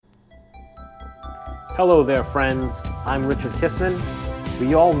Hello there, friends. I'm Richard Kistner.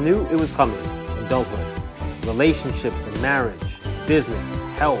 We all knew it was coming. Adulthood, relationships and marriage, business,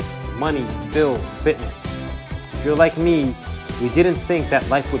 health, money, bills, fitness. If you're like me, we didn't think that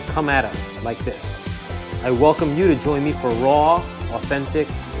life would come at us like this. I welcome you to join me for raw,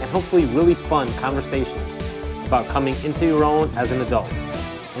 authentic, and hopefully really fun conversations about coming into your own as an adult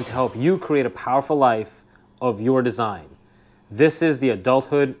and to help you create a powerful life of your design. This is the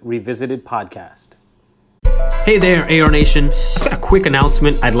Adulthood Revisited podcast. Hey there, AR Nation. I've got a quick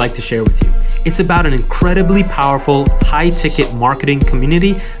announcement I'd like to share with you. It's about an incredibly powerful, high-ticket marketing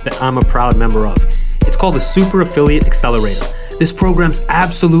community that I'm a proud member of. It's called the Super Affiliate Accelerator. This program's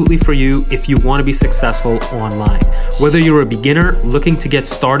absolutely for you if you want to be successful online. Whether you're a beginner looking to get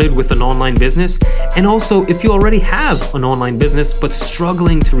started with an online business, and also if you already have an online business but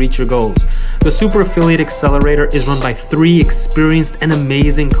struggling to reach your goals. The Super Affiliate Accelerator is run by 3 experienced and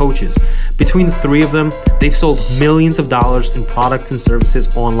amazing coaches. Between the 3 of them, they've sold millions of dollars in products and services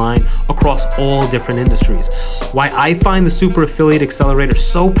online across all different industries. Why I find the Super Affiliate Accelerator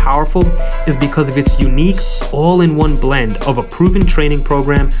so powerful is because of its unique all-in-one blend of a proven training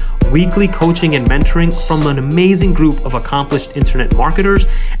program, weekly coaching and mentoring from an amazing group of accomplished internet marketers,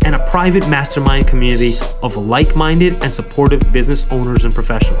 and a private mastermind community of like-minded and supportive business owners and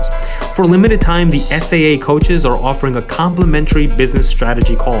professionals. For a limited time, the SAA coaches are offering a complimentary business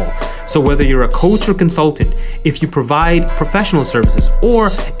strategy call. So whether you're a coach or consultant, if you provide professional services, or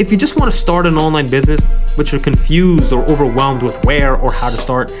if you just want to start an online business, but you're confused or overwhelmed with where or how to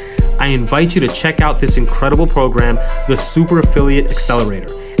start, I invite you to check out this incredible program, the Super Affiliate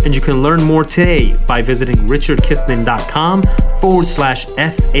Accelerator. And you can learn more today by visiting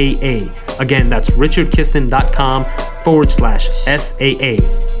richardkistner.com/SAA. Again, that's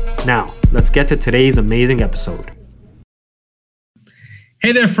richardkistner.com/SAA. Now, let's get to today's amazing episode.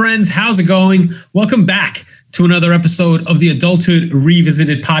 Hey there, friends. How's it going? Welcome back to another episode of the Adulthood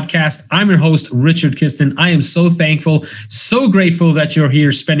Revisited podcast. I'm your host, Richard Kistner. I am so thankful, so grateful that you're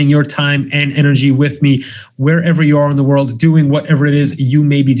here spending your time and energy with me wherever you are in the world, doing whatever it is you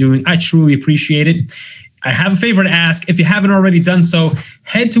may be doing. I truly appreciate it. I have a favor to ask. If you haven't already done so,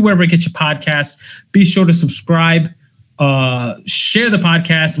 head to wherever you get your podcasts. Be sure to subscribe, share the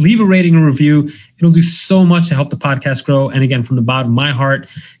podcast, leave a rating and review. It'll do so much to help the podcast grow. And again, from the bottom of my heart,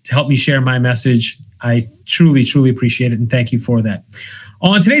 to help me share my message. I truly, truly appreciate it. And thank you for that.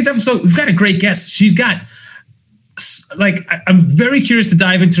 On today's episode, we've got a great guest. She's got, I'm very curious to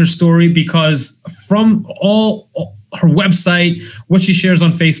dive into her story because from all her website, what she shares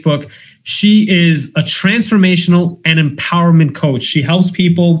on Facebook, she is a transformational and empowerment coach. She helps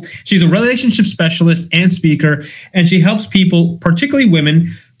people. She's a relationship specialist and speaker, and she helps people, particularly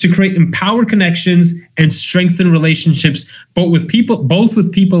women, to create empowered connections and strengthen relationships, both with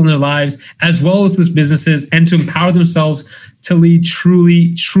people in their lives, as well as with businesses, and to empower themselves to lead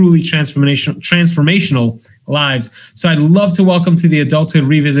truly, truly transformational lives. So I'd love to welcome to the Adulthood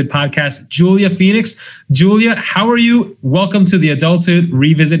Revisit podcast, Julia Phoenix. Julia, how are you? Welcome to the Adulthood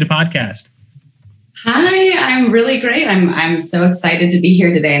Revisited podcast. Hi, I'm really great. I'm so excited to be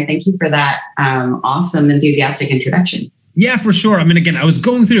here today, and thank you for that awesome, enthusiastic introduction. Yeah, for sure. I mean, again, I was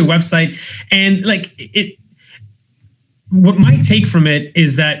going through your website, and what my take from it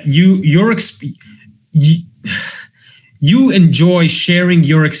is that you enjoy sharing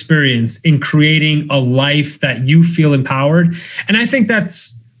your experience in creating a life that you feel empowered. And I think that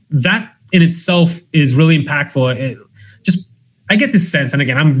in itself is really impactful. I get this sense, and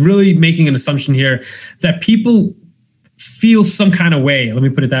again, I'm really making an assumption here, that people feel some kind of way, let me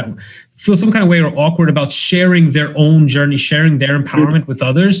put it that way, feel some kind of way or awkward about sharing their own journey, sharing their empowerment with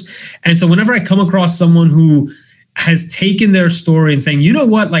others. And so whenever I come across someone who has taken their story and saying, you know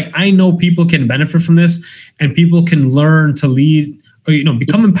what, I know people can benefit from this and people can learn to lead, or,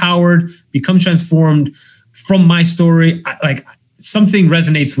 become empowered, become transformed from my story, something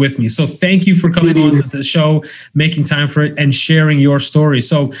resonates with me. So thank you for coming on the show, making time for it, and sharing your story.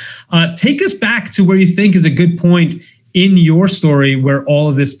 So take us back to where you think is a good point in your story where all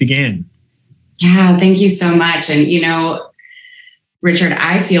of this began. Yeah, thank you so much. And, Richard,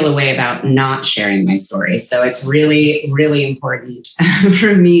 I feel a way about not sharing my story. So it's really, really important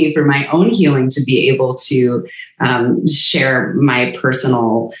for me, for my own healing, to be able to share my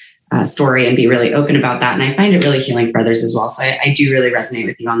personal story and be really open about that. And I find it really healing for others as well. So I do really resonate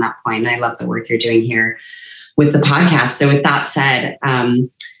with you on that point. And I love the work you're doing here with the podcast. So with that said, I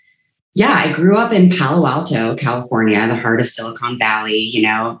grew up in Palo Alto, California, the heart of Silicon Valley,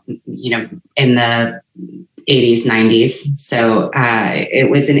 in the 80s, 90s. So it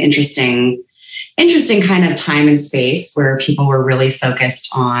was an interesting interesting kind of time and space where people were really focused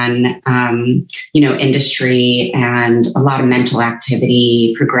on, industry and a lot of mental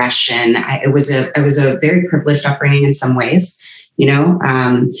activity, progression. It was a very privileged upbringing in some ways.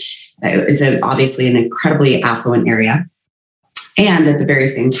 It's obviously an incredibly affluent area, and at the very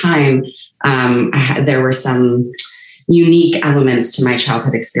same time, there were some unique elements to my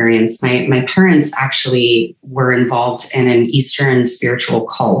childhood experience. My parents actually were involved in an Eastern spiritual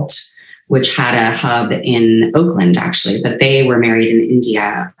cult, which had a hub in Oakland, actually, but they were married in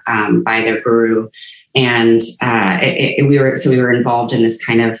India by their guru. And we were involved in this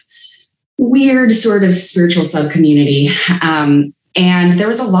kind of weird sort of spiritual sub-community. And there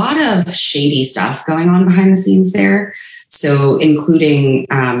was a lot of shady stuff going on behind the scenes there. So including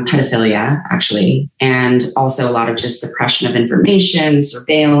pedophilia, actually, and also a lot of just suppression of information,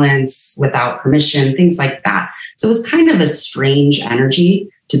 surveillance without permission, things like that. So it was kind of a strange energy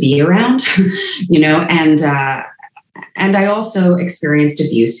to be around, and I also experienced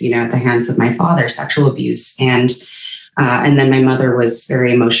abuse, at the hands of my father, sexual abuse. And then my mother was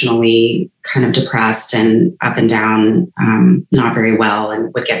very emotionally kind of depressed and up and down, not very well,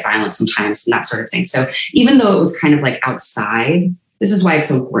 and would get violent sometimes and that sort of thing. So even though it was kind of like outside, this is why it's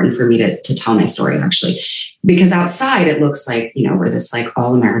so important for me to tell my story, actually, because outside it looks like, we're this like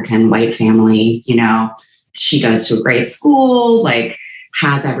all American white family, she goes to a great school, like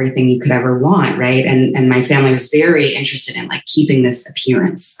has everything you could ever want. Right. And my family was very interested in like keeping this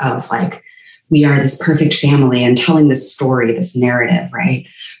appearance of like, we are this perfect family and telling this story, this narrative, right?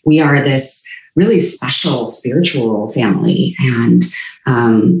 We are this really special spiritual family, and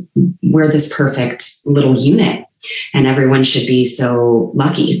we're this perfect little unit, and everyone should be so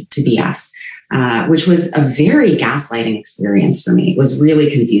lucky to be us, which was a very gaslighting experience for me. It was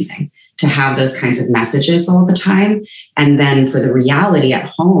really confusing to have those kinds of messages all the time, and then for the reality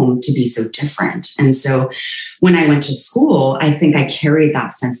at home to be so different. And so when I went to school, I think I carried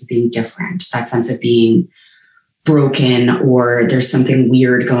that sense of being different, that sense of being broken, or there's something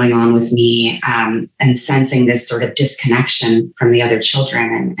weird going on with me, and sensing this sort of disconnection from the other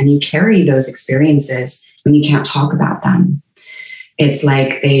children. And you carry those experiences when you can't talk about them. It's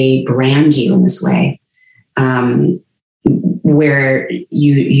like they brand you in this way, where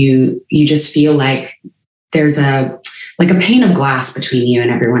you just feel like there's a pane of glass between you and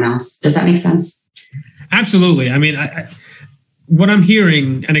everyone else. Does that make sense? Absolutely. I mean, what I'm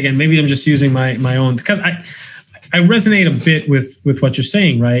hearing, and again, maybe I'm just using my own, because I resonate a bit with what you're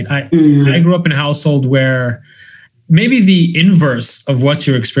saying, right? I grew up in a household where maybe the inverse of what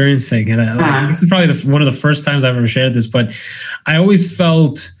you're experiencing, and this is probably one of the first times I've ever shared this, but I always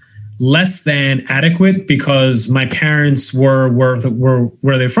felt less than adequate because my parents were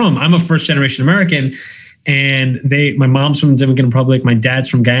where they're from. I'm a first generation American, and my mom's from the Dominican Republic, my dad's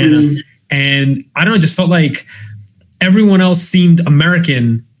from Guyana. And I don't know, it just felt like everyone else seemed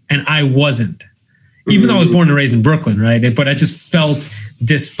American and I wasn't, even though I was born and raised in Brooklyn, right? But I just felt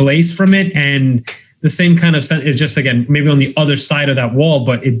displaced from it. And the same kind of sense is just, again, maybe on the other side of that wall,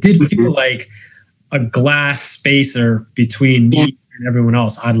 but it did feel like a glass spacer between me and everyone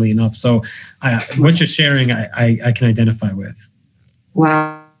else, oddly enough. So what you're sharing, I can identify with.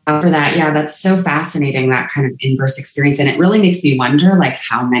 Wow. For that. Yeah, that's so fascinating, that kind of inverse experience. And it really makes me wonder like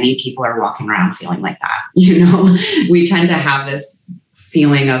how many people are walking around feeling like that. We tend to have this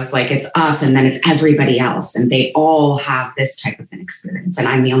feeling of like it's us and then it's everybody else, and they all have this type of an experience, and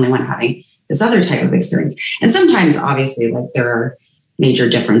I'm the only one having this other type of experience. And sometimes obviously like there are major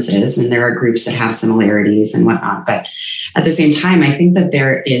differences and there are groups that have similarities and whatnot. But at the same time, I think that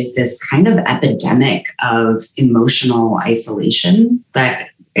there is this kind of epidemic of emotional isolation that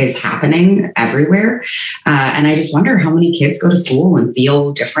is happening everywhere. And I just wonder how many kids go to school and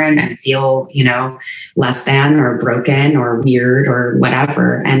feel different and feel, less than or broken or weird or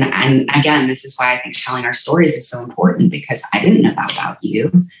whatever. And again, this is why I think telling our stories is so important, because I didn't know that about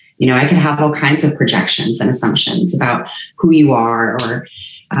you. I could have all kinds of projections and assumptions about who you are, or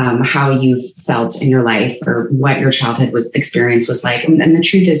how you felt in your life, or what your childhood experience was like. And the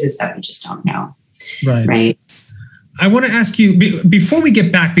truth is that we just don't know. Right. I want to ask you, before we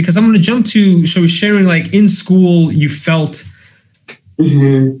get back, because I'm going to jump to, so sharing like in school, you felt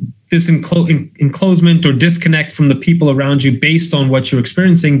this enclosement or disconnect from the people around you based on what you're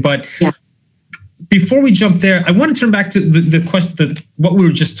experiencing. But before we jump there, I want to turn back to the question, what we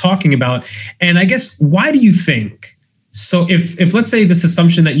were just talking about. And I guess, why do you think, so if let's say this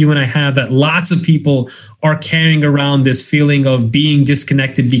assumption that you and I have, that lots of people are carrying around this feeling of being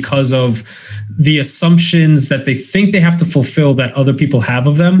disconnected because of the assumptions that they think they have to fulfill that other people have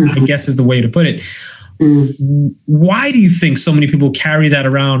of them, I guess is the way to put it. Why do you think so many people carry that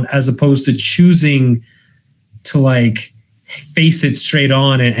around as opposed to choosing to like face it straight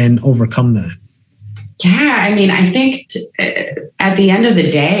on and overcome that? Yeah, I mean, I think at the end of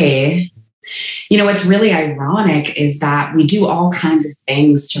the day, you know, what's really ironic is that we do all kinds of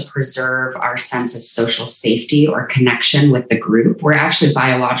things to preserve our sense of social safety or connection with the group. We're actually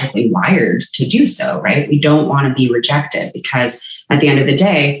biologically wired to do so, right? We don't want to be rejected because at the end of the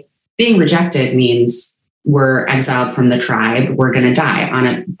day, being rejected means we're exiled from the tribe, we're going to die on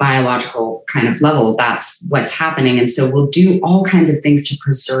a biological kind of level. That's what's happening. And so we'll do all kinds of things to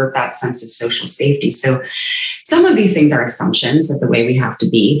preserve that sense of social safety. So some of these things are assumptions of the way we have to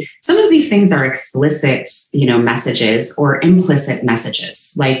be. Some of these things are explicit, you know, messages or implicit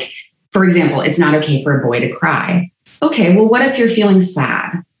messages. Like, for example, it's not okay for a boy to cry. Okay, well, what if you're feeling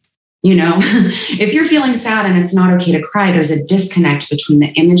sad? You know, if you're feeling sad and it's not okay to cry, there's a disconnect between the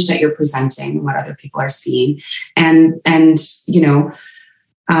image that you're presenting and what other people are seeing and you know,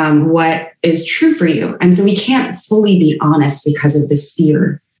 what is true for you. And so we can't fully be honest because of this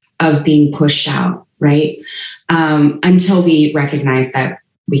fear of being pushed out, right? Until we recognize that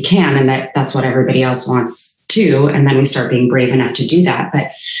we can and that that's what everybody else wants too. And then we start being brave enough to do that.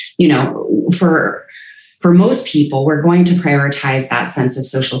 But, you know, for most people, we're going to prioritize that sense of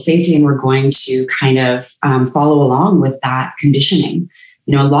social safety and we're going to kind of follow along with that conditioning.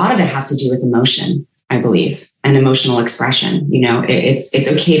 You know, a lot of it has to do with emotion, I believe, and emotional expression. You know, it's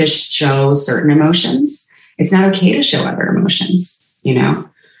okay to show certain emotions. It's not okay to show other emotions, you know.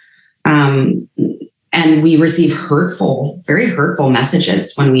 And we receive very hurtful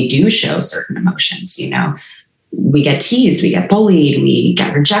messages when we do show certain emotions, you know. We get teased, we get bullied, we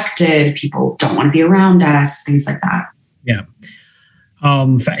get rejected, people don't want to be around us, things like that. Yeah.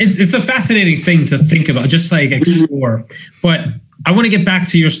 It's a fascinating thing to think about, just like explore. But I want to get back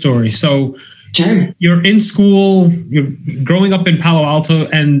to your story. So sure. You're in school, you're growing up in Palo Alto,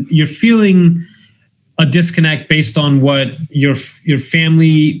 and you're feeling a disconnect based on what your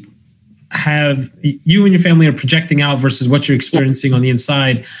family you and your family are projecting out versus what you're experiencing on the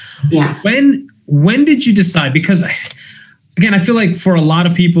inside. Yeah. When did you decide? Because again, I feel like for a lot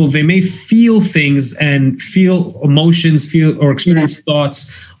of people, they may feel things and feel emotions, or experience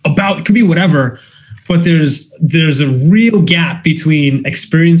thoughts about, it could be whatever, but there's a real gap between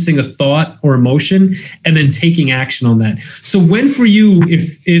experiencing a thought or emotion and then taking action on that. So when for you,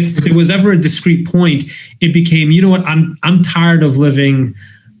 if there was ever a discrete point, it became, you know what, I'm tired of living,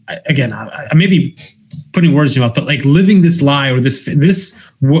 again, I may be putting words in your mouth, but like living this lie or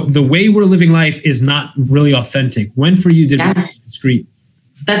the way we're living life is not really authentic. When for you did it become discrete?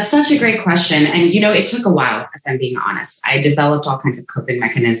 That's such a great question. And, you know, it took a while, if I'm being honest. I developed all kinds of coping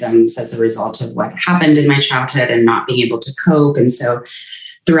mechanisms as a result of what happened in my childhood and not being able to cope. And so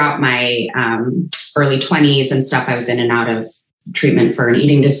throughout my early 20s and stuff, I was in and out of treatment for an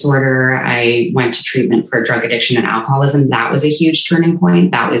eating disorder. I went to treatment for drug addiction and alcoholism. That was a huge turning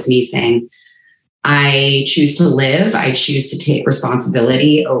point. That was me saying, I choose to live. I choose to take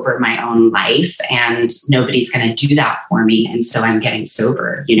responsibility over my own life, and nobody's going to do that for me. And so I'm getting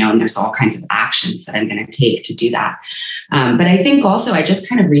sober, you know, and there's all kinds of actions that I'm going to take to do that. But I think also I just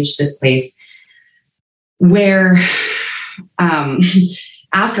kind of reached this place where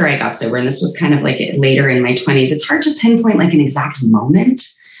after I got sober, and this was kind of like later in my 20s, it's hard to pinpoint like an exact moment,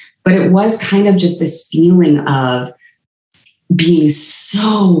 but it was kind of just this feeling of being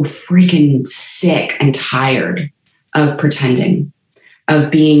so freaking sick and tired of pretending,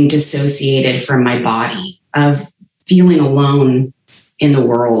 of being dissociated from my body, of feeling alone in the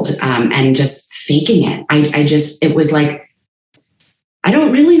world, and just faking it. It was like, I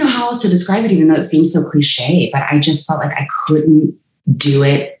don't really know how else to describe it, even though it seems so cliche, but I just felt like I couldn't do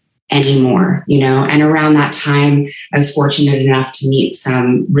it anymore, you know? And around that time, I was fortunate enough to meet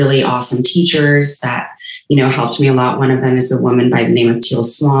some really awesome teachers that, you know, helped me a lot. One of them is a woman by the name of Teal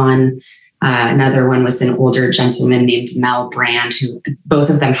Swan. Another one was an older gentleman named Mel Brand, who both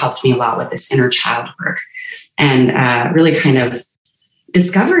of them helped me a lot with this inner child work and really kind of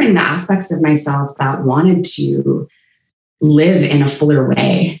discovering the aspects of myself that wanted to live in a fuller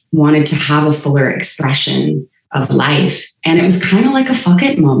way, wanted to have a fuller expression of life. And it was kind of like a fuck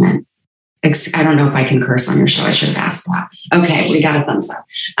it moment. I don't know if I can curse on your show. I should have asked that. Okay, we got a thumbs up.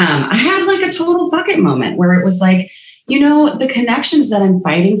 I had like a total fuck it moment where it was like, you know, the connections that I'm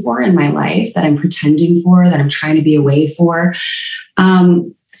fighting for in my life, that I'm pretending for, that I'm trying to be away for,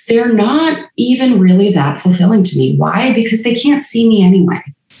 they're not even really that fulfilling to me. Why? Because they can't see me anyway.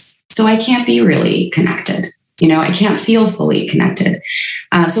 So I can't be really connected. You know, I can't feel fully connected.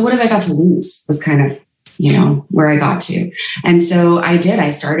 So what have I got to lose was kind of where I got to. And so I did. I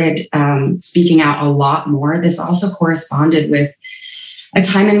started speaking out a lot more. This also corresponded with a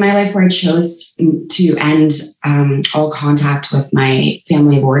time in my life where I chose to end all contact with my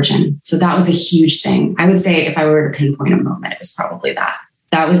family of origin. So that was a huge thing. I would say if I were to pinpoint a moment, it was probably that.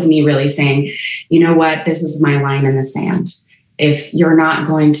 That was me really saying, you know what, this is my line in the sand. If you're not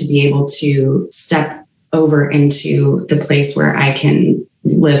going to be able to step over into the place where I can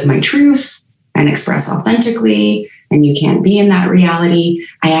live my truth and express authentically, and you can't be in that reality,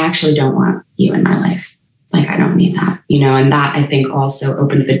 I actually don't want you in my life. Like, I don't need that, and that I think also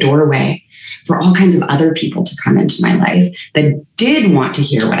opened the doorway for all kinds of other people to come into my life that did want to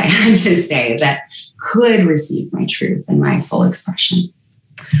hear what I had to say, that could receive my truth and my full expression.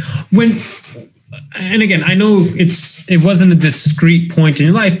 And again, I know it wasn't a discrete point in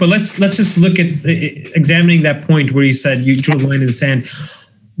your life, but let's just look at examining that point where you said you drew the line in the sand.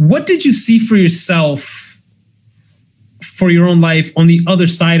 What did you see for yourself for your own life on the other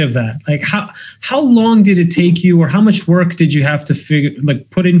side of that? Like how long did it take you, or how much work did you have to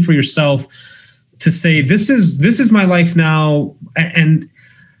put in for yourself to say, this is my life now? And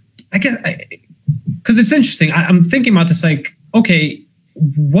I guess, because it's interesting. I'm thinking about this, like, okay,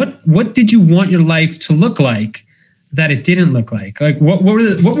 what did you want your life to look like that it didn't look like? Like what were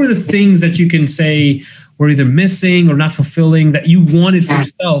the things that you can say were either missing or not fulfilling that you wanted for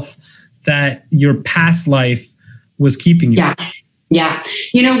yourself that your past life was keeping you? Yeah.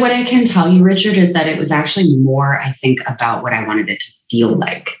 What I can tell you, Richard, is that it was actually more, I think, about what I wanted it to feel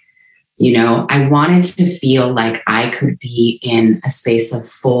like. I wanted to feel like I could be in a space of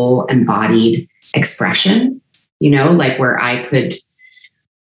full embodied expression, like where I could,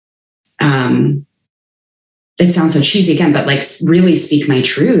 it sounds so cheesy again, but like really speak my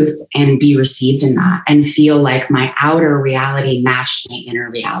truth and be received in that and feel like my outer reality matched my inner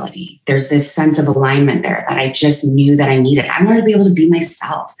reality. There's this sense of alignment there that I just knew that I needed. I wanted to be able to be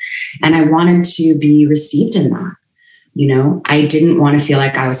myself, and I wanted to be received in that. I didn't want to feel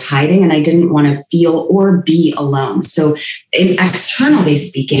like I was hiding, and I didn't want to feel or be alone. So externally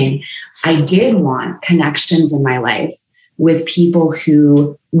speaking, I did want connections in my life with people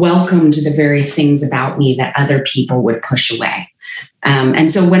who welcomed the very things about me that other people would push away.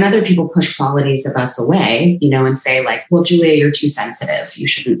 And so when other people push qualities of us away, and say like, well, Julia, you're too sensitive. You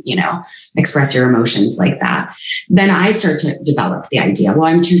shouldn't, express your emotions like that. Then I start to develop the idea, well,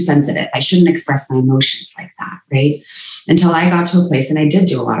 I'm too sensitive. I shouldn't express my emotions like that. Right. Until I got to a place, and I did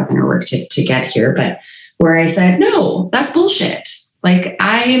do a lot of inner work to get here, but where I said, no, that's bullshit. Like,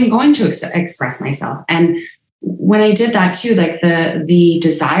 I am going to express myself. And when I did that too, like the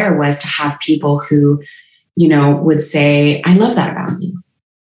desire was to have people who, would say, I love that about you,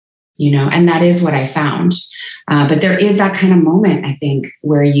 and that is what I found. But there is that kind of moment, I think,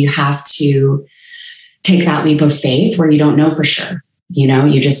 where you have to take that leap of faith where you don't know for sure,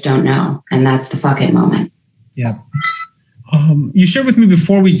 you just don't know. And that's the fuck it moment. Yeah. You shared with me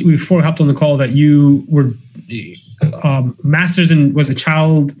before we hopped on the call that you were master's in, was a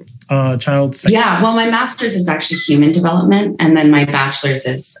child Yeah, well, my master's is actually human development, and then my bachelor's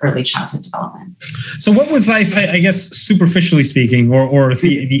is early childhood development. So what was life, I guess, superficially speaking, or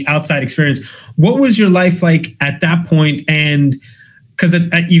the outside experience, what was your life like at that point? And because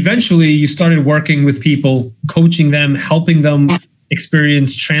eventually you started working with people, coaching them, helping them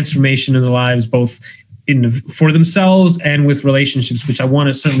experience transformation in their lives, both for themselves and with relationships, which I want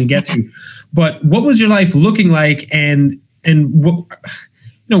to certainly get to. But what was your life looking like, and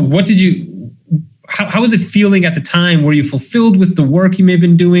what did you, how was it feeling at the time? Were you fulfilled with the work you may have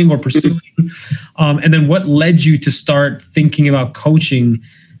been doing or pursuing? And then what led you to start thinking about coaching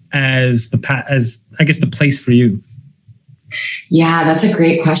as I guess the place for you? Yeah, that's a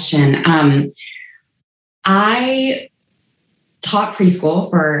great question. I taught preschool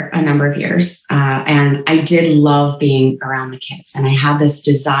for a number of years, and I did love being around the kids. And I had this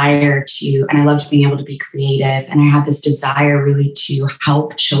desire and I loved being able to be creative. And I had this desire really to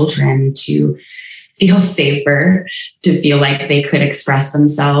help children to feel safer, to feel like they could express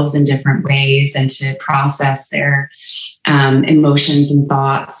themselves in different ways and to process their emotions and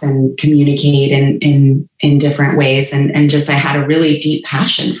thoughts and communicate in different ways. And just, I had a really deep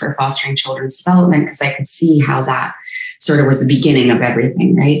passion for fostering children's development because I could see how that sort of was the beginning of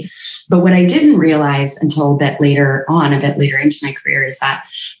everything, right? But what I didn't realize until a bit later into my career is that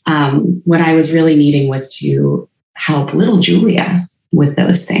what I was really needing was to help little Julia with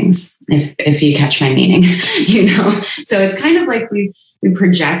those things, if you catch my meaning, So it's kind of like we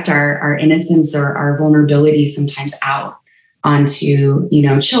project our innocence or our vulnerability sometimes out onto,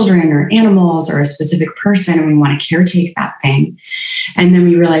 children or animals or a specific person, and we want to caretake that thing. And then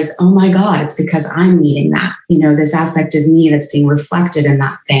we realize, oh my God, it's because I'm needing that. This aspect of me that's being reflected in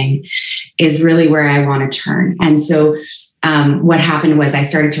that thing is really where I want to turn. And so what happened was I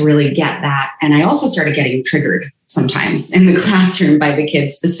started to really get that. And I also started getting triggered sometimes in the classroom by the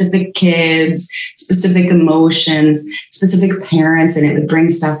kids, specific emotions, specific parents, and it would bring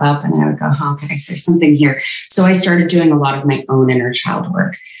stuff up and I would go, oh, okay, there's something here. So I started doing a lot of my own inner child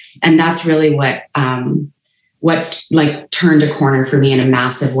work. And that's really what turned a corner for me in a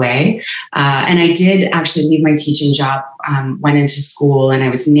massive way. And I did actually leave my teaching job, went into school, and I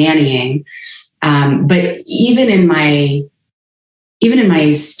was nannying. But even in my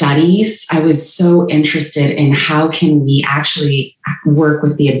studies, I was so interested in how can we actually work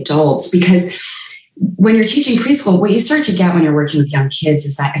with the adults, because when you're teaching preschool, what you start to get when you're working with young kids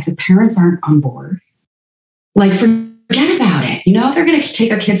is that if the parents aren't on board, forget about it. They're going to take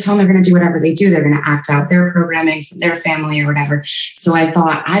their kids home. They're going to do whatever they do. They're going to act out their programming from their family or whatever. So I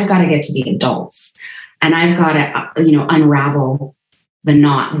thought, I've got to get to the adults and I've got to, unravel the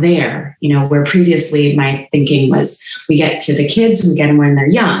knot there, where previously my thinking was we get to the kids, we get them when they're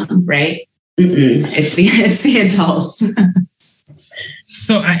young, right? It's the adults.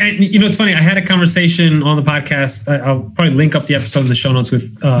 So, it's funny. I had a conversation on the podcast. I'll probably link up the episode in the show notes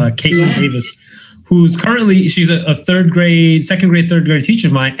with Caitlin Davis, who's currently, she's a second grade, third grade teacher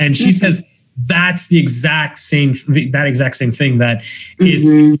of mine. And she says that's the exact same thing, that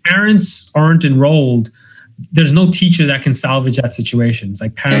if parents aren't enrolled, there's no teacher that can salvage that situation. It's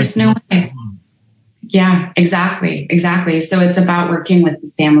like parents. There's no way. Yeah, exactly. So it's about working with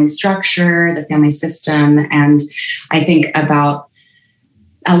the family structure, the family system. And I think about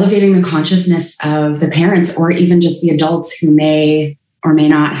elevating the consciousness of the parents or even just the adults who may or may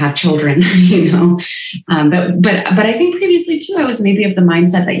not have children, But I think previously too, I was maybe of the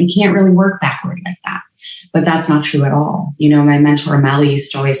mindset that you can't really work backward like that. But that's not true at all. My mentor, Melly,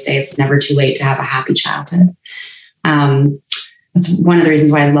 used to always say it's never too late to have a happy childhood. That's one of the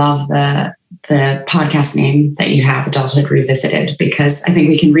reasons why I love the podcast name that you have, Adulthood Revisited, because I think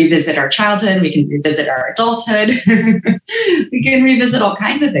we can revisit our childhood, we can revisit our adulthood, we can revisit all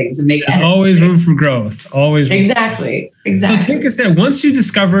kinds of things and make There's always room for growth. Always. Exactly. So take us there. Once you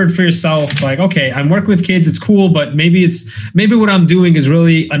discovered for yourself, okay, I'm working with kids, it's cool, but maybe what I'm doing is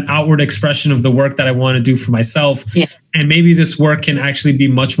really an outward expression of the work that I want to do for myself. Yeah. And maybe this work can actually be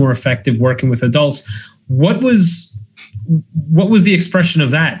much more effective working with adults. What was the expression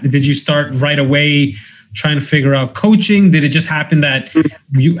of that? Did you start right away trying to figure out coaching? Did it just happen that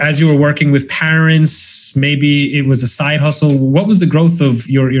as you were working with parents, maybe it was a side hustle? What was the growth of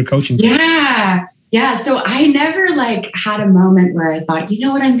your coaching? Yeah. So I never had a moment where I thought,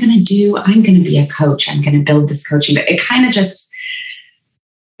 what I'm going to do? I'm going to be a coach. I'm going to build this coaching. But it kind of just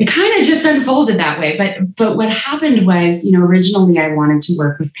unfolded that way. But what happened was, originally I wanted to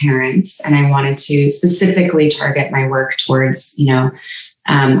work with parents and I wanted to specifically target my work towards,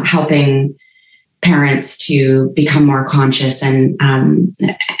 helping parents to become more conscious and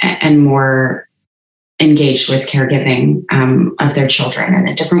more engaged with caregiving of their children in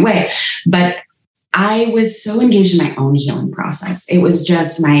a different way. But I was so engaged in my own healing process. It was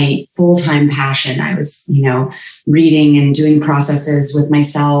just my full-time passion. I was, reading and doing processes with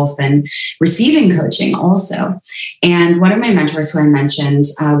myself and receiving coaching also. And one of my mentors who I mentioned,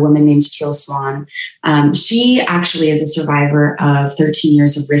 a woman named Teal Swan, she actually is a survivor of 13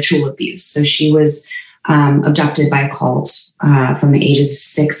 years of ritual abuse. So she was abducted by a cult from the ages of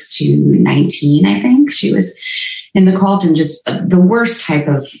 6 to 19, I think. She was in the cult and just the worst type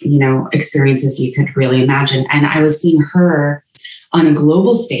of, experiences you could really imagine. And I was seeing her on a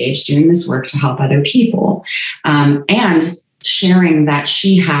global stage doing this work to help other people, and sharing that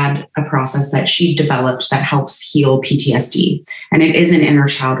she had a process that she developed that helps heal PTSD. And it is an inner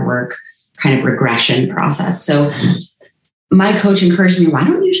child work kind of regression process. So my coach encouraged me, why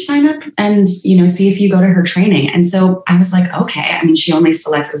don't you sign up and, see if you go to her training? And so I was like, okay. I mean, she only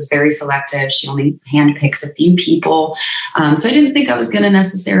selects, it was very selective. She only handpicks a few people. So I didn't think I was going to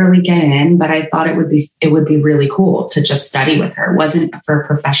necessarily get in, but I thought it would be really cool to just study with her. It wasn't for a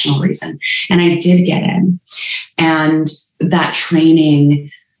professional reason. And I did get in. And that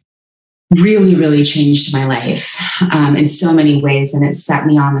training really, really changed my life in so many ways. And it set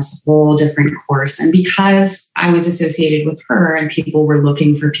me on this whole different course. And because I was associated with her and people were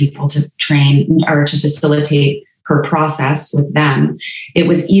looking for people to train or to facilitate her process with them, it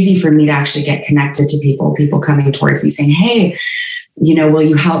was easy for me to actually get connected to people coming towards me saying, hey, will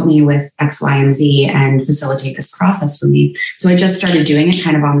you help me with X, Y, and Z and facilitate this process for me? So I just started doing it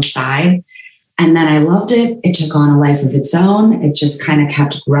kind of on the side. And then I loved it. It took on a life of its own. It just kind of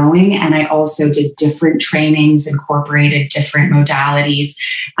kept growing. And I also did different trainings, incorporated different modalities,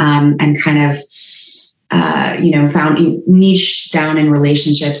 and kind of, found niched down in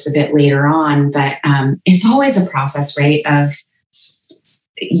relationships a bit later on. But it's always a process, right, of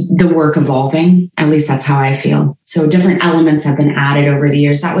the work evolving. At least that's how I feel. So different elements have been added over the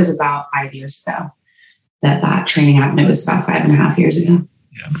years. That was about 5 years ago that training happened. It was about 5.5 years ago.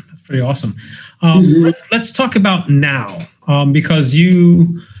 Yeah, that's pretty awesome. Let's talk about now, because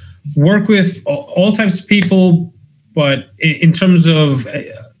you work with all types of people, but in terms of,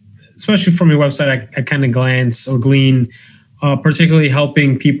 especially from your website, I kind of glance or glean, particularly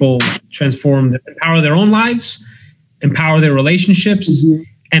helping people empower their own lives, empower their relationships,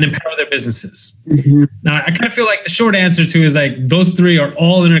 and empower their businesses. Now, I kind of feel like the short answer to is like those three are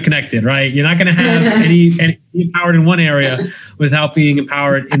all interconnected, right? You're not going to have any empowered in one take without being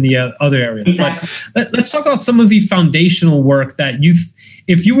empowered in the other area. Exactly. But let's talk about some of the foundational work that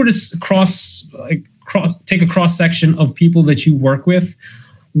if you were to take a cross section of people that you work with,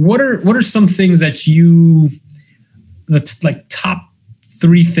 what are some things that's like top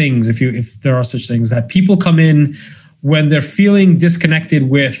three things, if there are such things, that people come in when they're feeling disconnected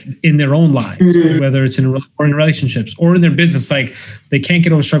with in their own lives, whether it's in relationships or in their business, like they can't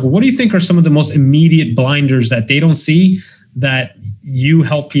get over struggle. What do you think are some of the most immediate blinders that they don't see that you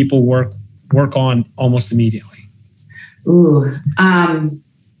help people work on almost immediately?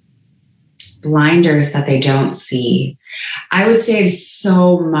 Blinders that they don't see. I would say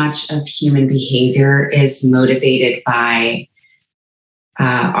so much of human behavior is motivated by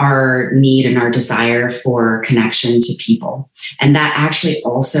our need and our desire for connection to people. And that actually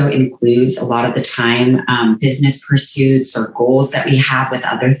also includes a lot of the time business pursuits or goals that we have with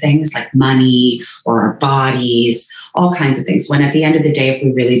other things like money or our bodies, all kinds of things. When at the end of the day, if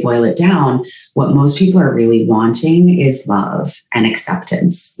we really boil it down, what most people are really wanting is love and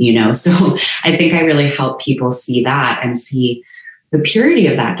acceptance, So I think I really help people see that and see the purity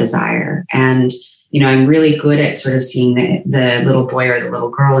of that desire. And I'm really good at sort of seeing the little boy or the little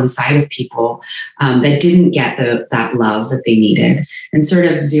girl inside of people that didn't get that love that they needed, and sort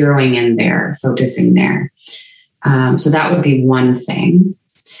of zeroing in there, focusing there. So that would be one thing.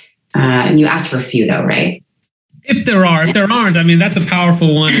 And you asked for a few though, right? If there aren't, I mean, that's a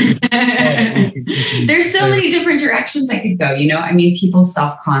powerful one. There's so many different directions I could go, people's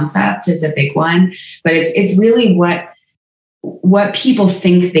self-concept is a big one, but it's really what people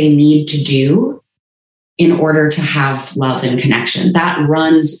think they need to do in order to have love and connection. That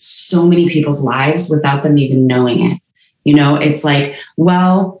runs so many people's lives without them even knowing it. It's like,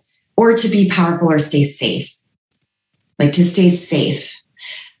 well, or to be powerful or stay safe. Like to stay safe.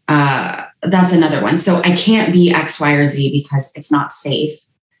 That's another one. So I can't be X, Y, or Z because it's not safe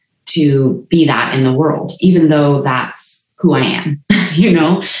to be that in the world, even though that's who I am,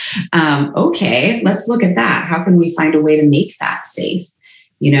 Okay, let's look at that. How can we find a way to make that safe?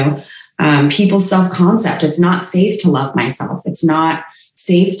 People's self-concept. It's not safe to love myself. It's not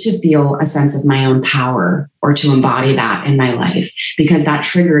safe to feel a sense of my own power or to embody that in my life because that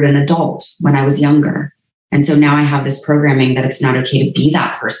triggered an adult when I was younger. And so now I have this programming that it's not okay to be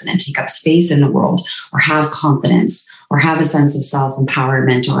that person and take up space in the world or have confidence or have a sense of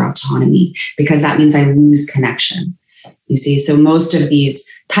self-empowerment or autonomy, because that means I lose connection. You see, so most of these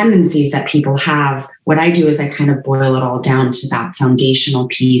tendencies that people have, what I do is I kind of boil it all down to that foundational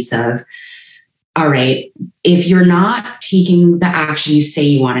piece of, all right, if you're not taking the action you say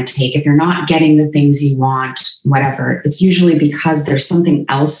you want to take, if you're not getting the things you want, whatever, it's usually because there's something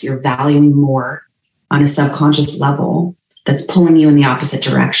else you're valuing more on a subconscious level that's pulling you in the opposite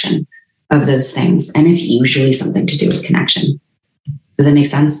direction of those things. And it's usually something to do with connection. Does that make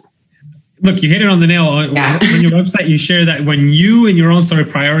sense? Look, you hit it on the nail. Yeah. On your website, you share that when you in your own story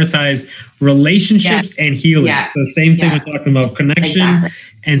prioritize relationships and healing. Yeah. So same thing we're talking about, connection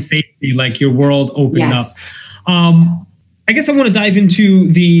and safety, like your world opening up. I guess I want to dive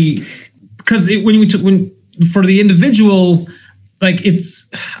into because when for the individual, like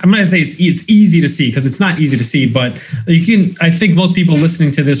I'm not gonna say it's easy to see because it's not easy to see, but I think most people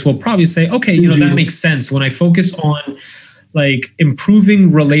listening to this will probably say, okay, that makes sense. When I focus on like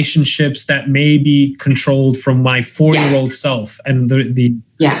improving relationships that may be controlled from my 4-year-old self and the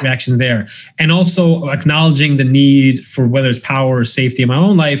reactions there. And also acknowledging the need for whether it's power or safety in my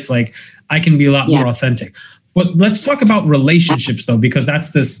own life, like I can be a lot more authentic. But let's talk about relationships though, because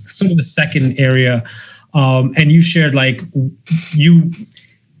that's this sort of the second area. And you shared like you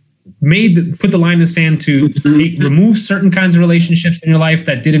put the line in the sand to remove certain kinds of relationships in your life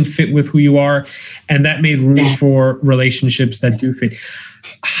that didn't fit with who you are, and that made room for relationships that do fit.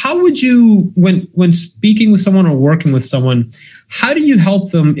 How would you, when speaking with someone or working with someone, how do you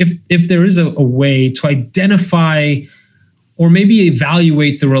help them if there is a way to identify or maybe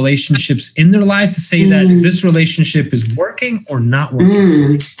evaluate the relationships in their lives to say that this relationship is working or not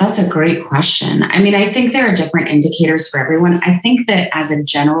working? That's a great question. I mean, I think there are different indicators for everyone. I think that as a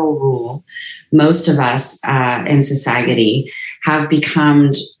general rule, most of us in society have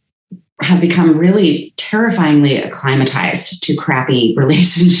become really terrifyingly acclimatized to crappy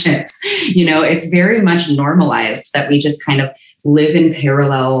relationships. It's very much normalized that we just kind of live in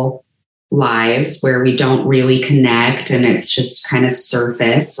parallel lives where we don't really connect, and it's just kind of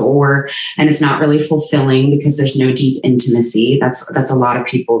surface, and it's not really fulfilling because there's no deep intimacy. That's a lot of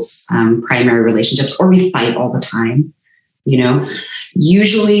people's primary relationships, or we fight all the time.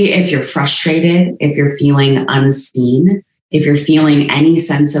 Usually if you're frustrated, if you're feeling unseen, if you're feeling any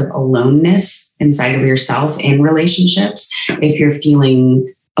sense of aloneness inside of yourself in relationships, if you're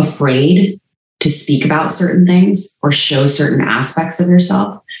feeling afraid to speak about certain things or show certain aspects of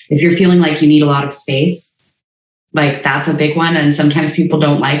yourself, if you're feeling like you need a lot of space, like that's a big one. And sometimes people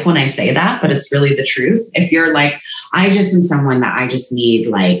don't like when I say that, but it's really the truth. If you're like, I just am someone that I just need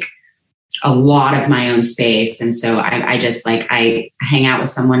like a lot of my own space. And so I just like, I hang out with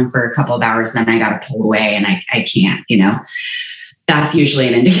someone for a couple of hours, and then I got to pull away and I can't, that's usually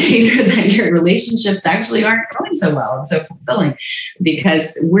an indicator that your relationships actually aren't going so well and so fulfilling,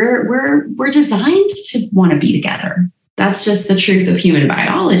 because we're designed to want to be together. That's just the truth of human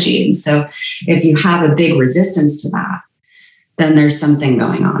biology. And so if you have a big resistance to that, then there's something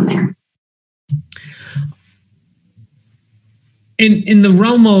going on there. In the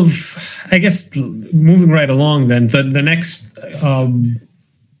realm of, I guess, moving right along, then the next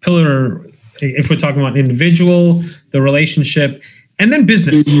pillar, if we're talking about individual, the relationship, and then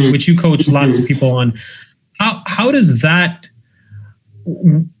business, which you coach lots of people on, how does that,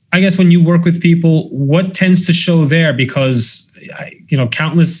 I guess, when you work with people, what tends to show there? Because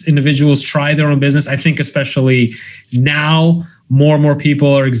countless individuals try their own business. I think especially now, more and more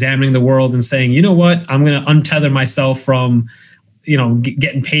people are examining the world and saying, you know what, I'm going to untether myself from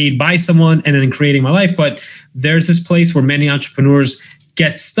getting paid by someone and then creating my life. But there's this place where many entrepreneurs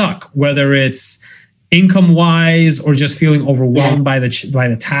get stuck, whether it's income wise or just feeling overwhelmed by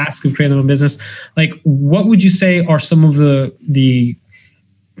the task of creating their own business. Like, what would you say are some of the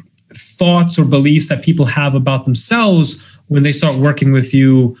thoughts or beliefs that people have about themselves when they start working with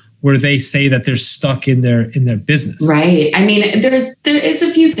you, where they say that they're stuck in their business? Right. I mean, it's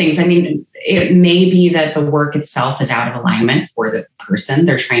a few things. I mean, it may be that the work itself is out of alignment for the person.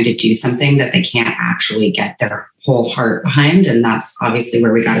 They're trying to do something that they can't actually get their whole heart behind. And that's obviously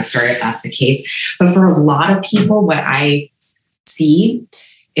where we got to start if that's the case. But for a lot of people, what I see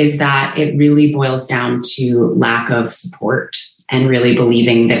is that it really boils down to lack of support and really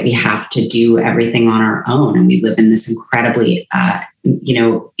believing that we have to do everything on our own. And we live in this incredibly,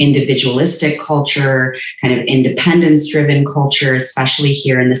 individualistic culture, kind of independence-driven culture, especially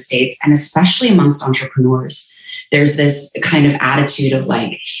here in the States and especially amongst entrepreneurs. There's this kind of attitude of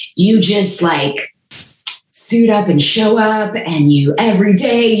like, you just like suit up and show up, and you every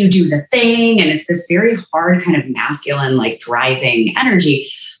day you do the thing. And it's this very hard kind of masculine, like driving energy,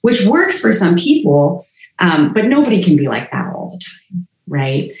 which works for some people. But nobody can be like that all the time,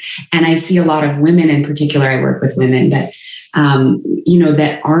 right? And I see a lot of women in particular, I work with women that,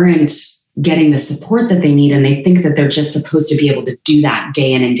 that aren't getting the support that they need. And they think that they're just supposed to be able to do that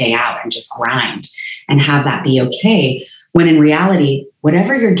day in and day out and just grind and have that be okay. When in reality,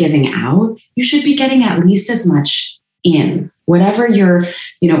 whatever you're giving out, you should be getting at least as much in. Whatever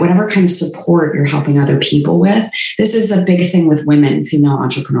whatever kind of support you're helping other people with. This is a big thing with women, female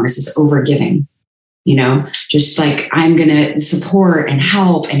entrepreneurs, is overgiving. Just like, I'm going to support and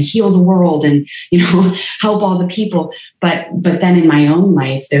help and heal the world and, help all the people. But then in my own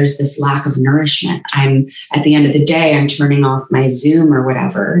life, there's this lack of nourishment. At the end of the day, I'm turning off my Zoom or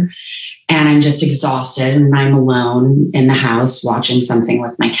whatever, and I'm just exhausted, and I'm alone in the house watching something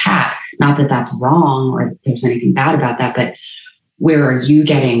with my cat. Not that that's wrong or that there's anything bad about that, but where are you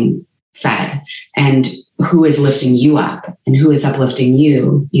getting fed? And who is lifting you up and who is uplifting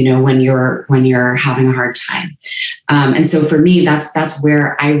you, when you're having a hard time. And so for me, that's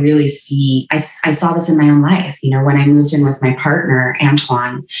where I really see, I saw this in my own life, when I moved in with my partner,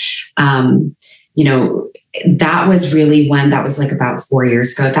 Antoine, that was really when, that was like about 4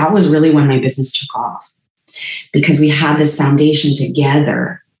 years ago. That was really when my business took off, because we had this foundation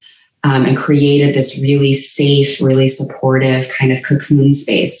together and created this really safe, really supportive kind of cocoon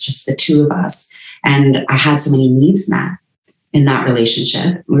space, just the two of us. And I had so many needs met. in that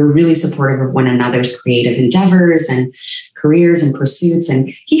relationship. We were really supportive of one another's creative endeavors and careers and pursuits.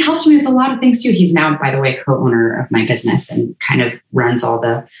 And he helped me with a lot of things too. He's now, by the way, co-owner of my business and kind of runs all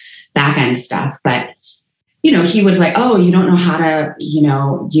the back end stuff. But, you know, he would like, oh, you don't know how to, you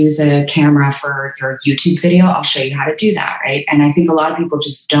know, use a camera for your YouTube video. I'll show you how to do that. Right. And I think a lot of people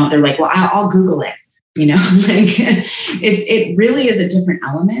just don't, they're like, well, I'll Google it. You know, like it really is a different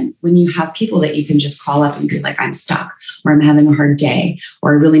element when you have people that you can just call up and be like, I'm stuck, or I'm having a hard day,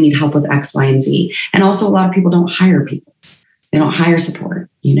 or I really need help with X, Y, and Z. And also a lot of people don't hire people. They don't hire support,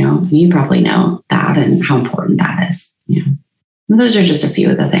 you know, and you probably know that and how important that is. Yeah. And those are just a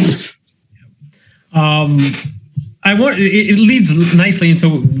few of the things. It leads nicely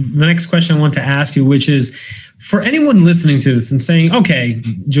into the next question I want to ask you, which is, for anyone listening to this and saying, okay,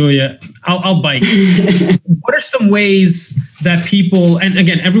 Julia, I'll bite. What are some ways that people, and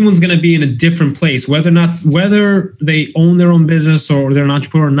again, everyone's going to be in a different place, whether they own their own business or they're an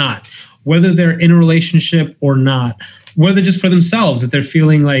entrepreneur or not, whether they're in a relationship or not, whether just for themselves, if they're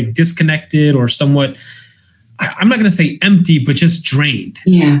feeling like disconnected or somewhat, I'm not going to say empty, but just drained.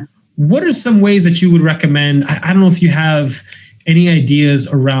 Yeah. What are some ways that you would recommend? I don't know if you have any ideas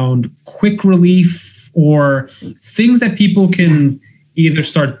around quick relief or things that people can either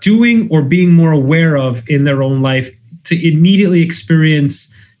start doing or being more aware of in their own life to immediately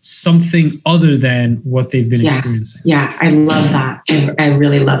experience something other than what they've been experiencing. Yeah, I love that. I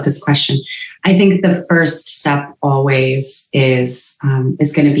really love this question. I think the first step always is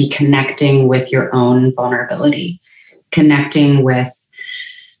going to be connecting with your own vulnerability, connecting with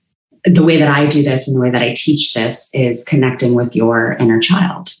the way that I do this and the way that I teach this is connecting with your inner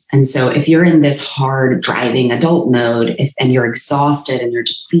child. And so if you're in this hard driving adult mode, and you're exhausted and you're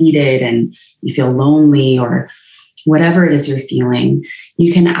depleted and you feel lonely or whatever it is you're feeling,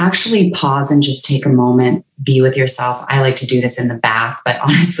 you can actually pause and just take a moment, be with yourself. I like to do this in the bath, but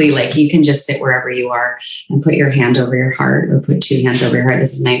honestly, like you can just sit wherever you are and put your hand over your heart or put two hands over your heart.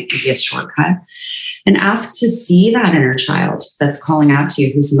 This is my easiest shortcut. And ask to see that inner child that's calling out to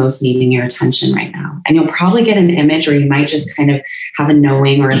you, who's most needing your attention right now. And you'll probably get an image, or you might just kind of have a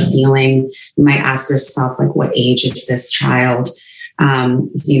knowing or a feeling. You might ask yourself, like, what age is this child?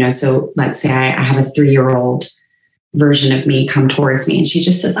 So let's say I have a 3-year-old version of me come towards me and she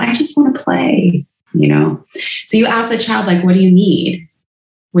just says, I just want to play, you know? So you ask the child, like, what do you need?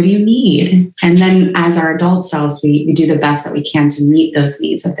 What do you need? And then as our adult selves, we do the best that we can to meet those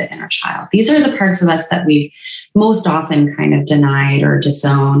needs of the inner child. These are the parts of us that we've most often kind of denied or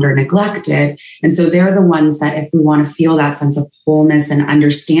disowned or neglected. And so they're the ones that if we want to feel that sense of wholeness and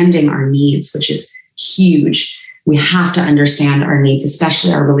understanding our needs, which is huge, we have to understand our needs,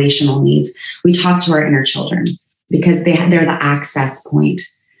 especially our relational needs. We talk to our inner children because they're the access point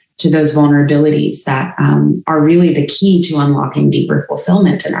to those vulnerabilities that are really the key to unlocking deeper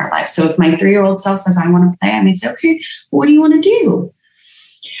fulfillment in our life. So if my 3-year-old self says, I want to play, I might say, okay, what do you want to do?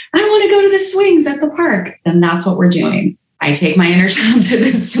 I want to go to the swings at the park. Then that's what we're doing. I take my inner child to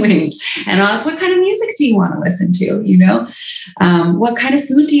the swings and I'll ask, what kind of music do you want to listen to? You know, what kind of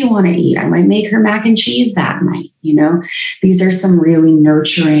food do you want to eat? I might make her mac and cheese that night. You know, these are some really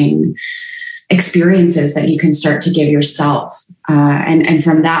nurturing experiences that you can start to give yourself. And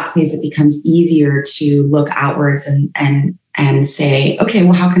from that place, it becomes easier to look outwards and say, okay,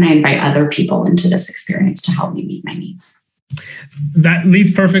 well, how can I invite other people into this experience to help me meet my needs? That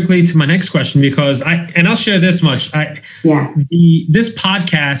leads perfectly to my next question, because I'll share this much. This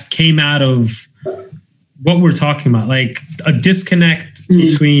podcast came out of what we're talking about, like a disconnect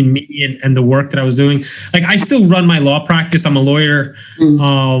between me and the work that I was doing. Like, I still run my law practice. I'm a lawyer,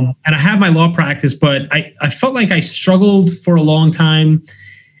 and I have my law practice, but I felt like I struggled for a long time.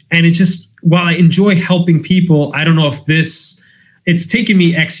 And it just, while I enjoy helping people, I don't know if it's taken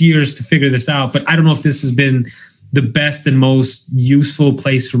me X years to figure this out, but I don't know if this has been the best and most useful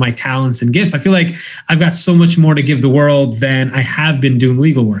place for my talents and gifts. I feel like I've got so much more to give the world than I have been doing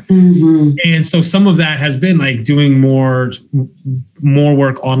legal work. Mm-hmm. And so some of that has been like doing more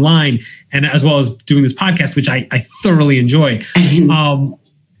work online, and as well as doing this podcast, which I thoroughly enjoy.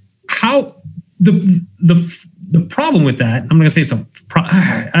 How the problem with that, I'm going to say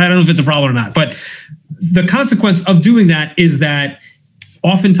I don't know if it's a problem or not, but the consequence of doing that is that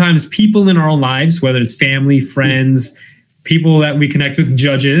oftentimes people in our own lives, whether it's family, friends, people that we connect with,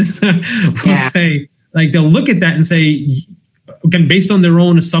 judges, will say, like, they'll look at that and say, again, based on their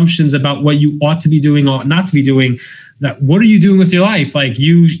own assumptions about what you ought to be doing, ought not to be doing, that what are you doing with your life? Like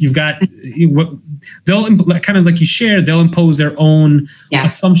you've got what they'll kind of like you shared, they'll impose their own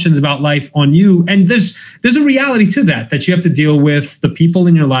assumptions about life on you. And there's a reality to that you have to deal with the people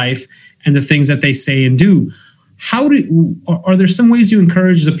in your life and the things that they say and do. are there some ways you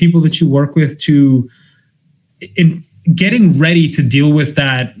encourage the people that you work with to, in getting ready to deal with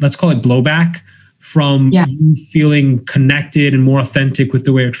that, let's call it blowback from you feeling connected and more authentic with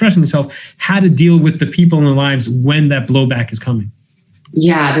the way you're expressing yourself, how to deal with the people in their lives when that blowback is coming?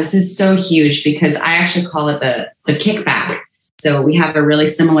 Yeah, this is so huge because I actually call it the kickback. So we have a really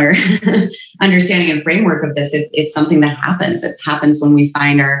similar understanding and framework of this. It's something that happens. It happens when we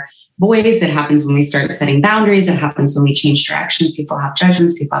find our voice. It happens when we start setting boundaries. It happens when we change direction. People have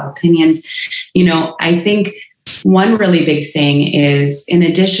judgments. People have opinions. I think one really big thing is, in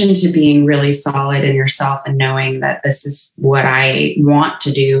addition to being really solid in yourself and knowing that this is what I want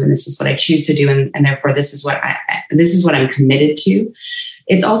to do and this is what I choose to do, and therefore this is what I'm committed to.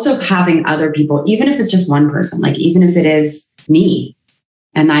 It's also having other people, even if it's just one person, like even if it is me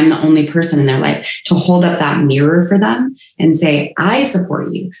and I'm the only person in their life, to hold up that mirror for them and say, I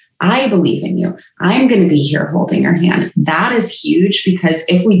support you. I believe in you. I'm going to be here holding your hand. That is huge, because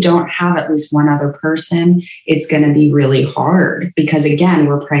if we don't have at least one other person, it's going to be really hard, because again,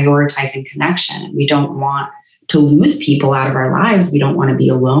 we're prioritizing connection. We don't want to lose people out of our lives. We don't want to be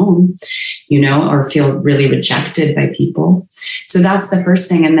alone, or feel really rejected by people. So that's the first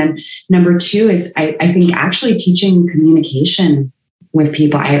thing. And then number two is I think actually teaching communication with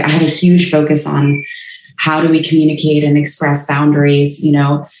people. I had a huge focus on how do we communicate and express boundaries,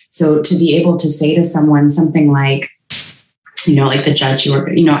 so to be able to say to someone something like, like the judge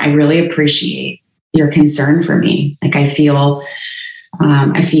I really appreciate your concern for me. Like I feel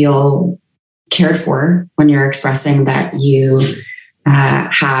cared for when you're expressing that you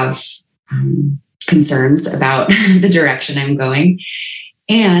have concerns about the direction I'm going.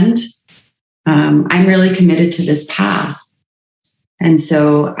 And I'm really committed to this path. And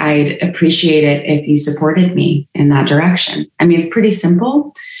so I'd appreciate it if you supported me in that direction. I mean, it's pretty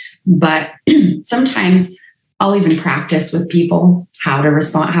simple, but sometimes I'll even practice with people how to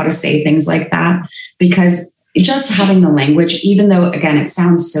respond, how to say things like that, because just having the language, even though, again, it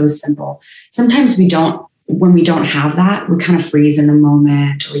sounds so simple, sometimes when we don't have that, we kind of freeze in the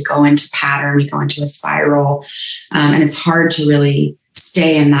moment, or we go into pattern, we go into a spiral, and it's hard to really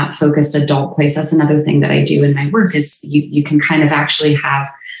stay in that focused adult place. That's another thing that I do in my work is you can kind of actually have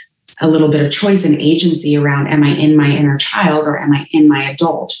a little bit of choice and agency around, am I in my inner child or am I in my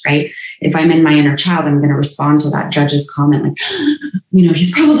adult, right? If I'm in my inner child, I'm going to respond to that judge's comment like,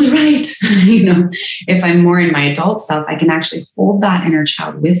 he's probably right. If I'm more in my adult self, I can actually hold that inner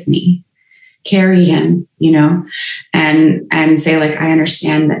child with me, carry him, and say like, I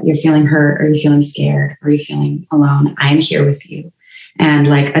understand that you're feeling hurt, or you're feeling scared, or you're feeling alone. I'm here with you. And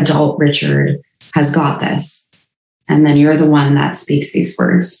like adult Richard has got this. And then you're the one that speaks these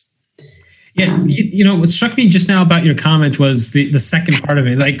words. Yeah. What struck me just now about your comment was the second part of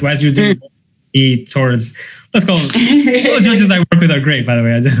it. Like as you're doing towards, let's call them, all the judges I work with are great, by the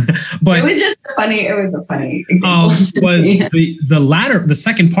way. But it was a funny example. Was the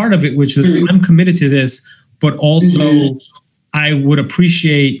second part of it, which was I'm committed to this, but also I would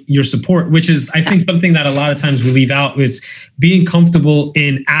appreciate your support, which is, I think, something that a lot of times we leave out, is being comfortable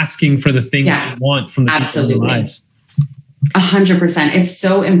in asking for the things we want from the people in our lives. 100%. It's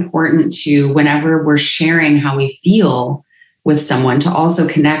so important to, whenever we're sharing how we feel with someone, to also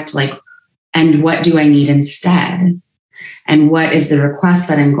connect like, and what do I need instead? And what is the request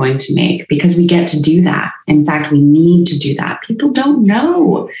that I'm going to make? Because we get to do that. In fact, we need to do that. People don't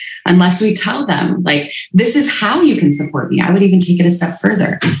know unless we tell them, like, this is how you can support me. I would even take it a step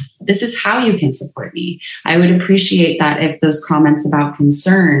further. This is how you can support me. I would appreciate that if those comments about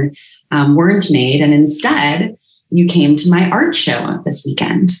concern weren't made, and instead you came to my art show this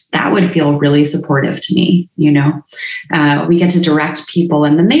weekend. That would feel really supportive to me. We get to direct people,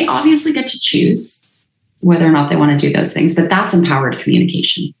 and then they obviously get to choose whether or not they want to do those things, but that's empowered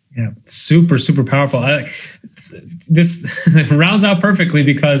communication. Yeah. Super, super powerful. This rounds out perfectly,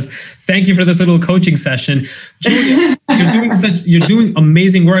 because thank you for this little coaching session. Julia, you're doing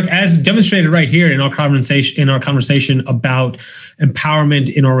amazing work, as demonstrated right here in our conversation about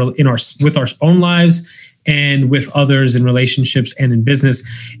empowerment with our own lives and with others in relationships and in business.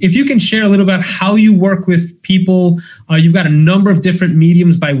 If you can share a little about how you work with people, you've got a number of different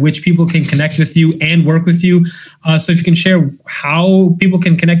mediums by which people can connect with you and work with you. So if you can share how people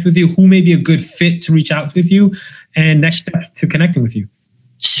can connect with you, who may be a good fit to reach out with you, and next step to connecting with you.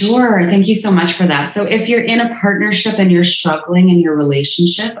 Sure. Thank you so much for that. So if you're in a partnership and you're struggling in your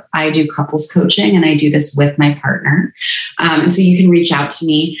relationship, I do couples coaching, and I do this with my partner. And so you can reach out to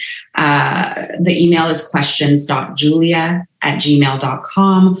me. The email is questions.julia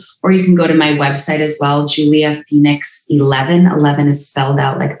juliaphoenix11@gmail.com, or you can go to my website as well, juliaphoenix11. 11 is spelled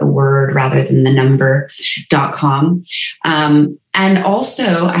out like the word rather than the number.com. And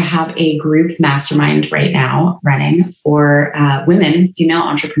also, I have a group mastermind right now running for women, female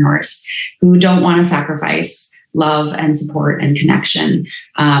entrepreneurs who don't want to sacrifice love and support and connection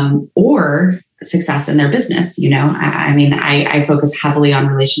or success in their business. I focus heavily on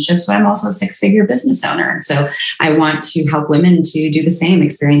relationships, but I'm also a 6-figure business owner. So I want to help women to do the same,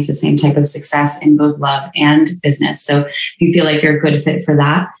 experience the same type of success in both love and business. So if you feel like you're a good fit for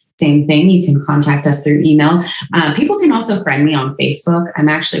that, same thing, you can contact us through email. People can also friend me on Facebook. I'm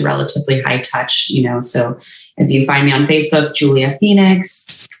actually relatively high touch, so if you find me on Facebook, Julia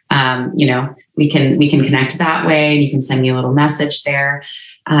Phoenix, we can connect that way, and you can send me a little message there.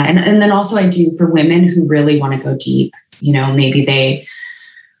 And then also I do for women who really want to go deep. Maybe they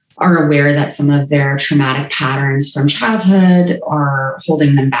are aware that some of their traumatic patterns from childhood are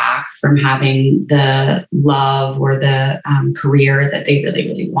holding them back from having the love or the career that they really,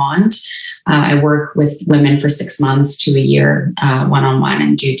 really want. I work with women for 6 months to a year, one-on-one,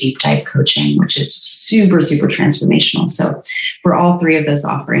 and do deep dive coaching, which is super, super transformational. So for all 3 of those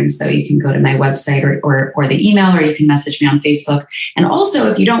offerings, though, you can go to my website or the email, or you can message me on Facebook. And also,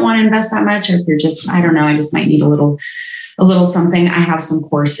 if you don't want to invest that much, or if you're just, I don't know, I just might need a little something, I have some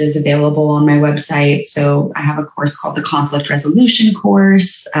courses available on my website. So I have a course called the Conflict Resolution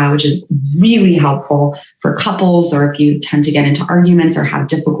course, which is really helpful for couples, or if you tend to get into arguments or have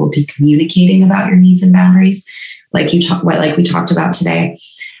difficulty communicating about your needs and boundaries, like we talked about today.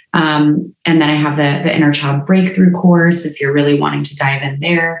 And then I have the Inner Child Breakthrough course, if you're really wanting to dive in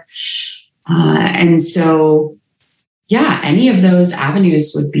there. And so, yeah, any of those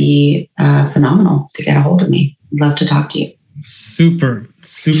avenues would be phenomenal to get a hold of me. I'd love to talk to you. Super.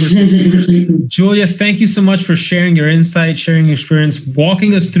 Julia, thank you so much for sharing your insight, sharing your experience,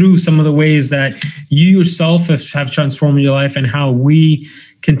 walking us through some of the ways that you yourself have transformed your life, and how we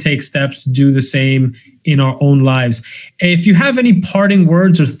can take steps to do the same in our own lives. If you have any parting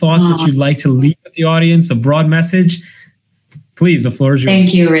words or thoughts that you'd like to leave with the audience, a broad message, please, the floor is yours.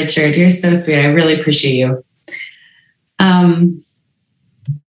 Thank you, Richard. You're so sweet. I really appreciate you. I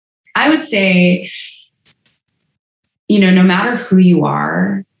would say, no matter who you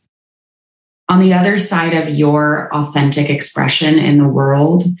are, on the other side of your authentic expression in the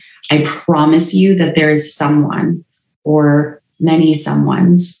world, I promise you that there is someone, or many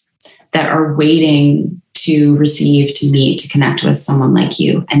someones, that are waiting to receive, to meet, to connect with someone like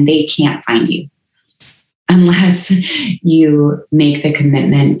you, and they can't find you unless you make the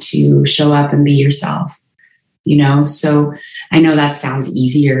commitment to show up and be yourself. So I know that sounds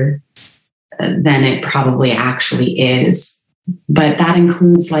easier than it probably actually is, but that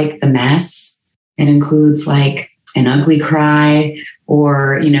includes like the mess. It includes like an ugly cry,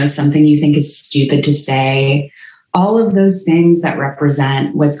 or, something you think is stupid to say. All of those things that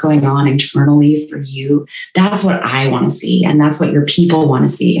represent what's going on internally for you. That's what I want to see. And that's what your people want to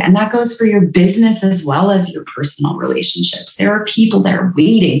see. And that goes for your business as well as your personal relationships. There are people that are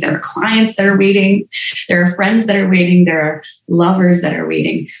waiting. There are clients that are waiting. There are friends that are waiting. There are lovers that are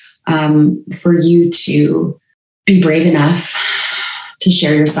waiting for you to be brave enough to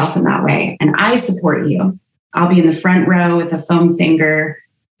share yourself in that way. And I support you. I'll be in the front row with a foam finger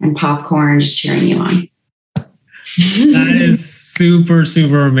and popcorn, just cheering you on. That is super,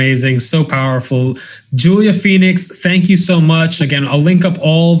 super amazing. So powerful. Julia Phoenix, thank you so much. Again, I'll link up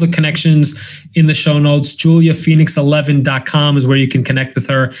all the connections in the show notes. juliaphoenix11.com is where you can connect with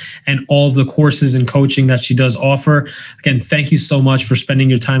her, and all of the courses and coaching that she does offer. Again, thank you so much for spending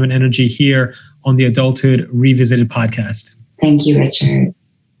your time and energy here on the Adulthood Revisited podcast. Thank you, Richard.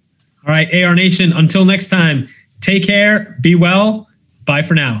 All right, AR Nation, until next time, take care, be well, bye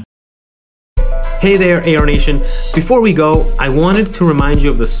for now. Hey there, AR Nation. Before we go, I wanted to remind you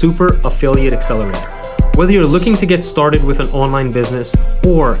of the Super Affiliate Accelerator. Whether you're looking to get started with an online business,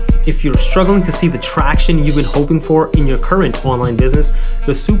 or if you're struggling to see the traction you've been hoping for in your current online business,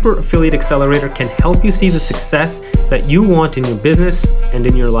 the Super Affiliate Accelerator can help you see the success that you want in your business and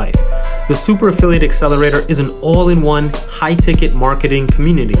in your life. The Super Affiliate Accelerator is an all-in-one, high-ticket marketing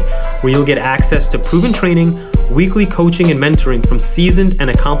community where you'll get access to proven training, weekly coaching and mentoring from seasoned and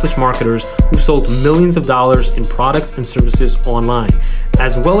accomplished marketers who've sold millions of dollars in products and services online,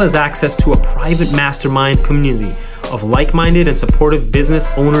 as well as access to a private mastermind community of like-minded and supportive business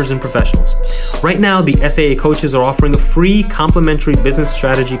owners and professionals. Right now, the SAA coaches are offering a free complimentary business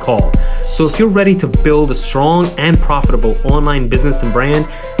strategy call. So if you're ready to build a strong and profitable online business and brand,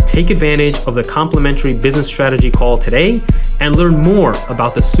 take advantage of the complimentary business strategy call today and learn more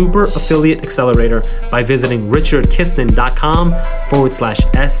about the Super Affiliate Accelerator by visiting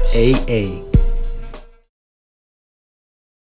richardkiston.com/SAA.